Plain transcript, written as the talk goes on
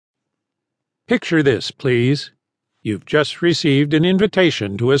Picture this, please. You've just received an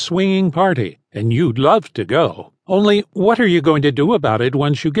invitation to a swinging party, and you'd love to go. Only, what are you going to do about it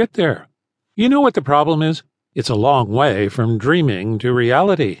once you get there? You know what the problem is? It's a long way from dreaming to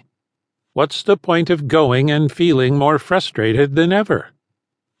reality. What's the point of going and feeling more frustrated than ever?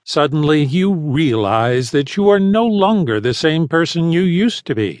 Suddenly you realize that you are no longer the same person you used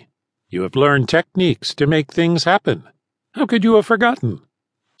to be. You have learned techniques to make things happen. How could you have forgotten?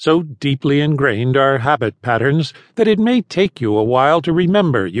 So deeply ingrained are habit patterns that it may take you a while to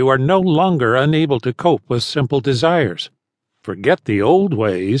remember you are no longer unable to cope with simple desires. Forget the old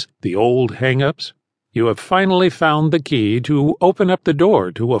ways, the old hang-ups. You have finally found the key to open up the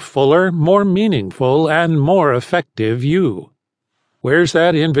door to a fuller, more meaningful, and more effective you. Where's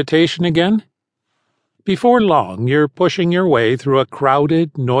that invitation again? Before long, you're pushing your way through a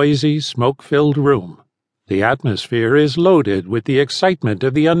crowded, noisy, smoke-filled room. The atmosphere is loaded with the excitement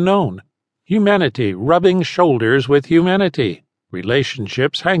of the unknown. Humanity rubbing shoulders with humanity.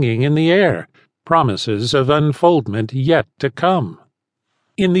 Relationships hanging in the air. Promises of unfoldment yet to come.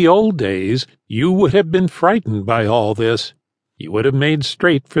 In the old days, you would have been frightened by all this. You would have made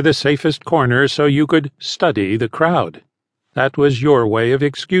straight for the safest corner so you could study the crowd. That was your way of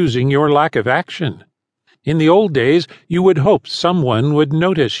excusing your lack of action. In the old days, you would hope someone would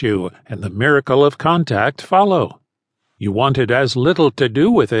notice you and the miracle of contact follow. You wanted as little to do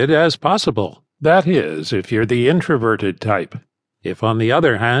with it as possible. That is, if you're the introverted type. If, on the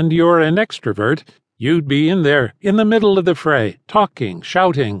other hand, you're an extrovert, you'd be in there, in the middle of the fray, talking,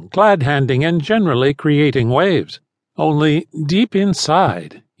 shouting, glad-handing, and generally creating waves. Only, deep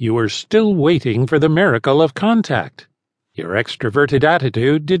inside, you were still waiting for the miracle of contact. Your extroverted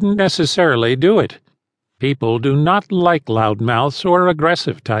attitude didn't necessarily do it. People do not like loudmouths or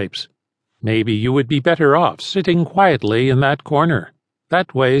aggressive types. Maybe you would be better off sitting quietly in that corner.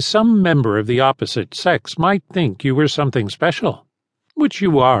 That way some member of the opposite sex might think you were something special. Which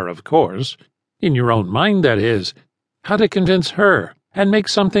you are, of course. In your own mind, that is. How to convince her and make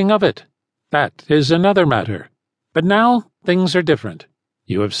something of it. That is another matter. But now things are different.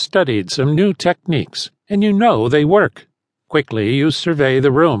 You have studied some new techniques, and you know they work. Quickly you survey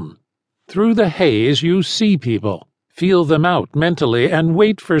the room. Through the haze you see people, feel them out mentally, and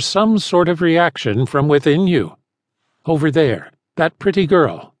wait for some sort of reaction from within you. Over there, that pretty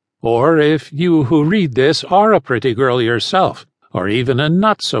girl. Or if you who read this are a pretty girl yourself, or even a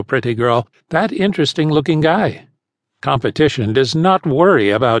not-so-pretty girl, that interesting-looking guy. Competition does not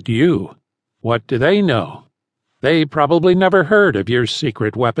worry about you. What do they know? They probably never heard of your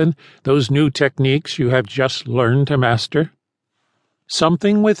secret weapon, those new techniques you have just learned to master.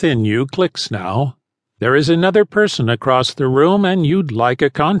 Something within you clicks now. There is another person across the room and you'd like a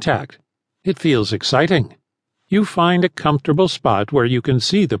contact. It feels exciting. You find a comfortable spot where you can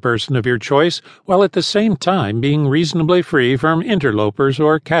see the person of your choice while at the same time being reasonably free from interlopers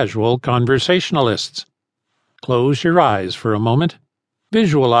or casual conversationalists. Close your eyes for a moment.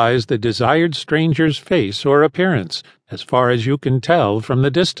 Visualize the desired stranger's face or appearance as far as you can tell from the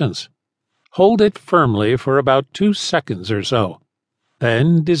distance. Hold it firmly for about 2 seconds or so.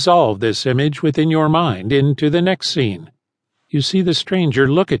 Then dissolve this image within your mind into the next scene. You see the stranger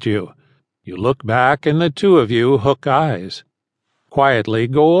look at you. You look back and the two of you hook eyes. Quietly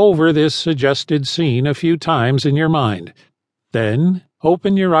go over this suggested scene a few times in your mind. Then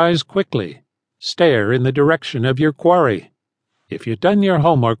open your eyes quickly. Stare in the direction of your quarry. If you've done your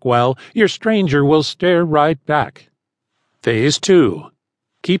homework well, your stranger will stare right back. Phase 2.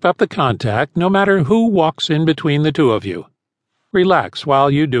 Keep up the contact no matter who walks in between the two of you. Relax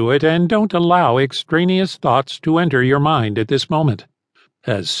while you do it and don't allow extraneous thoughts to enter your mind at this moment.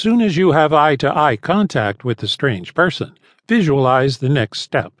 As soon as you have eye-to-eye contact with the strange person, visualize the next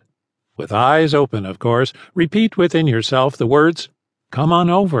step. With eyes open, of course, repeat within yourself the words, "Come on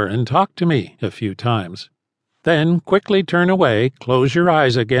over and talk to me," a few times. Then quickly turn away, close your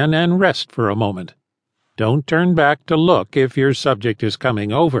eyes again, and rest for a moment. Don't turn back to look if your subject is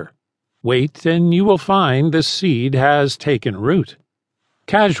coming over. Wait, and you will find the seed has taken root.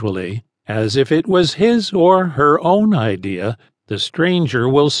 Casually, as if it was his or her own idea, the stranger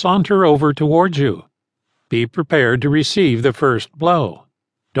will saunter over towards you. Be prepared to receive the first blow.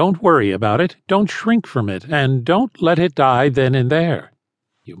 Don't worry about it, don't shrink from it, and don't let it die then and there.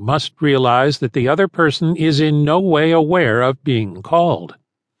 You must realize that the other person is in no way aware of being called.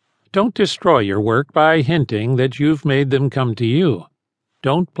 Don't destroy your work by hinting that you've made them come to you.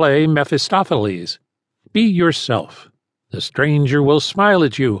 Don't play Mephistopheles. Be yourself. The stranger will smile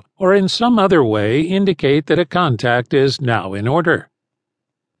at you, or in some other way indicate that a contact is now in order.